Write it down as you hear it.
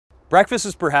Breakfast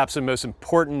is perhaps the most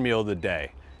important meal of the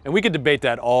day, and we could debate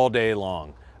that all day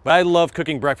long. But I love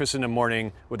cooking breakfast in the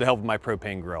morning with the help of my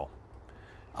propane grill.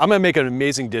 I'm gonna make an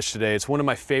amazing dish today. It's one of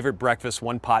my favorite breakfast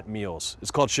one-pot meals.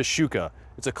 It's called Shakshuka.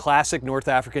 It's a classic North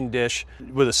African dish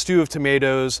with a stew of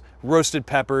tomatoes, roasted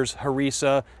peppers,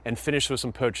 harissa, and finished with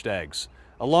some poached eggs.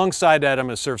 Alongside that, I'm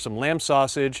gonna serve some lamb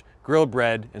sausage, grilled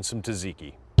bread, and some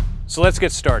tzatziki. So let's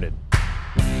get started.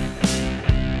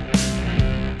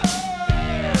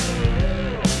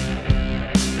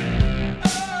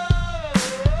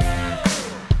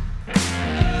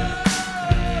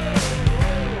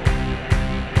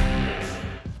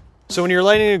 So when you're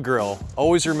lighting a grill,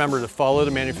 always remember to follow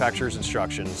the manufacturer's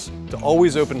instructions, to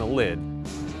always open the lid,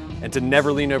 and to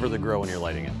never lean over the grill when you're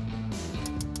lighting it.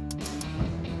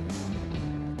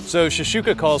 So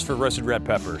Shakshuka calls for roasted red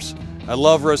peppers. I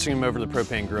love roasting them over the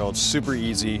propane grill. It's super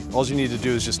easy. All you need to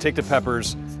do is just take the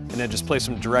peppers and then just place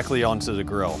them directly onto the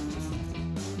grill.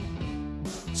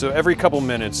 So every couple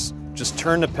minutes, just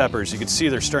turn the peppers. You can see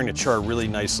they're starting to char really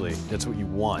nicely. That's what you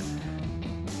want.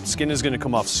 Skin is going to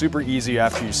come off super easy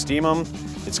after you steam them.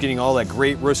 It's getting all that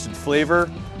great roasted flavor,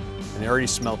 and they already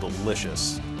smell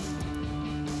delicious.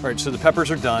 All right, so the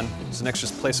peppers are done. So next,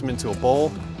 just place them into a bowl,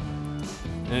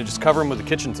 and then just cover them with a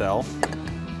kitchen towel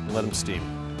and let them steam.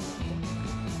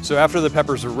 So after the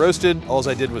peppers are roasted, all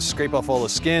I did was scrape off all the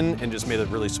skin and just made a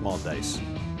really small dice.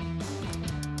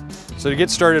 So to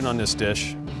get started on this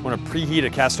dish, I want to preheat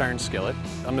a cast iron skillet.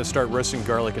 I'm going to start roasting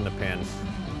garlic in the pan.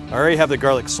 I already have the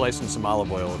garlic sliced in some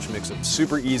olive oil, which makes it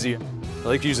super easy. I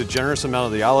like to use a generous amount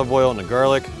of the olive oil and the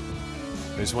garlic.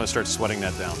 I just want to start sweating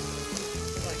that down.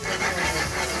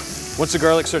 Once the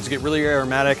garlic starts to get really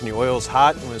aromatic and the oil is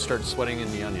hot, I'm going to start sweating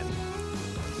in the onion.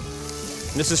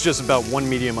 And this is just about one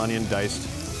medium onion diced.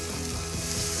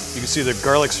 You can see the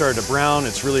garlic started to brown.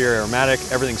 It's really aromatic.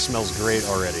 Everything smells great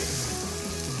already.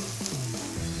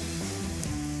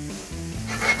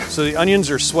 So the onions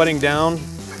are sweating down.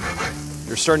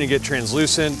 They're starting to get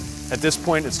translucent. At this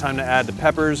point, it's time to add the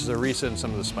peppers, the harissa, and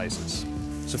some of the spices.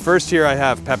 So first here I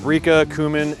have paprika,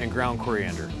 cumin, and ground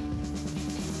coriander.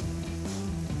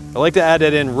 I like to add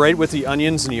that in right with the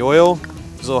onions and the oil,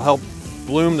 because it'll help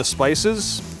bloom the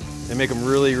spices and make them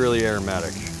really, really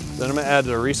aromatic. Then I'm gonna add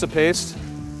the harissa paste.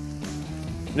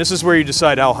 And this is where you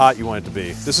decide how hot you want it to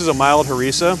be. This is a mild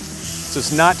harissa, so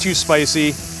it's not too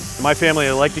spicy. In my family,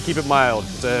 I like to keep it mild,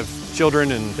 because I have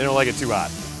children and they don't like it too hot.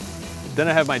 Then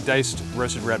I have my diced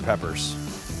roasted red peppers.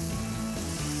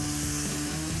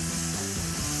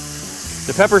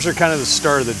 The peppers are kind of the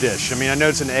star of the dish. I mean, I know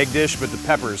it's an egg dish, but the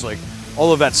peppers, like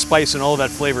all of that spice and all of that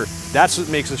flavor, that's what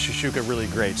makes a Shakshuka really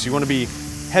great. So you want to be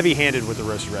heavy-handed with the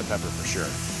roasted red pepper for sure.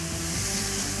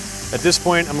 At this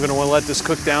point, I'm going to want to let this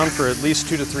cook down for at least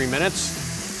 2 to 3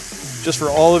 minutes, just for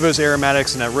all of those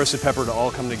aromatics and that roasted pepper to all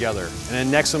come together. And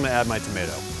then next I'm going to add my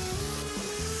tomato.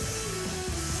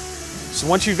 So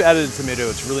once you've added the tomato,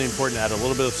 it's really important to add a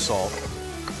little bit of salt.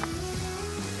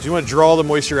 So you want to draw the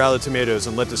moisture out of the tomatoes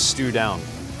and let this stew down.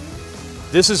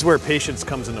 This is where patience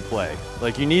comes into play.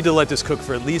 Like, you need to let this cook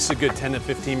for at least a good 10 to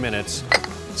 15 minutes.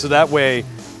 So that way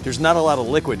there's not a lot of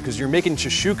liquid, because you're making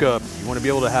Shakshuka, you want to be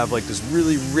able to have like this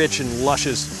really rich and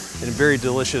luscious and very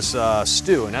delicious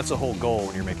stew. And that's the whole goal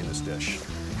when you're making this dish.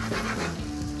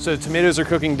 So the tomatoes are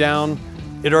cooking down.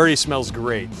 It already smells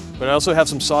great, but I also have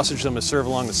some sausage that I'm gonna serve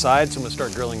along the side, so I'm gonna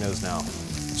start grilling those now.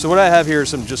 So what I have here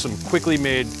is just some quickly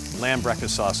made lamb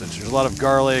breakfast sausage. There's a lot of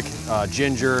garlic,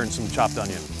 ginger, and some chopped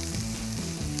onion.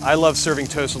 I love serving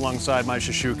toast alongside my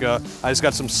Shakshuka. I just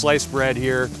got some sliced bread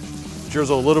here,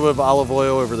 drizzle a little bit of olive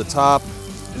oil over the top,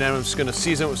 and then I'm just gonna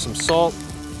season it with some salt,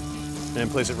 and then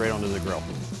place it right onto the grill.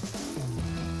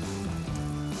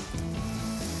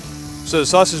 So the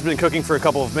sausage has been cooking for a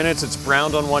couple of minutes. It's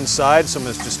browned on one side, so I'm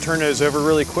gonna just turn those over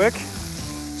really quick.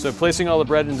 So placing all the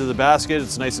bread into the basket,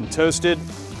 it's nice and toasted.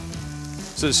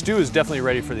 So the stew is definitely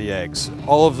ready for the eggs.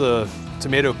 All of the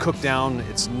tomato cooked down,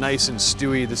 it's nice and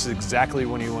stewy. This is exactly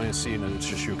what you want to see in a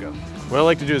Shakshuka. What I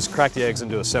like to do is crack the eggs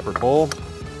into a separate bowl.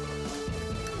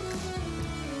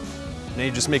 And then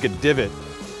you just make a divot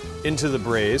into the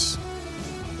braise,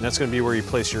 and that's gonna be where you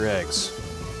place your eggs.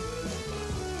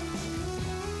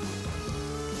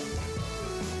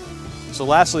 So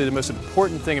lastly, the most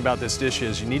important thing about this dish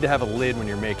is you need to have a lid when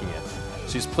you're making it.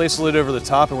 So you just place the lid over the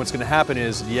top, and what's gonna happen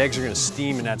is the eggs are gonna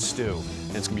steam in that stew,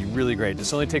 and it's gonna be really great.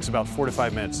 This only takes about 4 to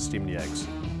 5 minutes to steam the eggs.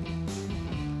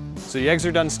 So the eggs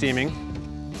are done steaming.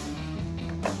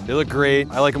 They look great.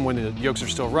 I like them when the yolks are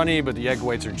still runny, but the egg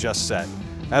whites are just set.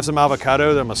 I have some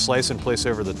avocado that I'm gonna slice and place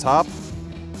over the top.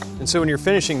 And so when you're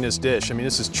finishing this dish, I mean,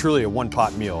 this is truly a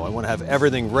one-pot meal. I wanna have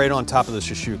everything right on top of the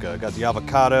Shakshuka. I got the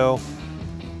avocado,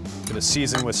 Gonna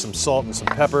season with some salt and some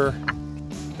pepper.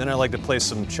 Then I like to place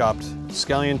some chopped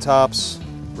scallion tops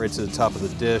right to the top of the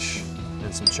dish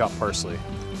and some chopped parsley.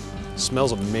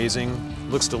 Smells amazing,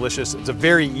 looks delicious. It's a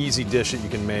very easy dish that you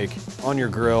can make on your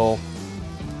grill.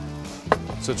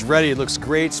 So it's ready, it looks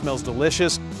great, smells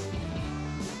delicious.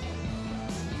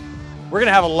 We're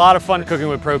gonna have a lot of fun cooking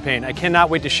with propane. I cannot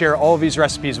wait to share all of these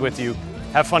recipes with you.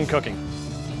 Have fun cooking.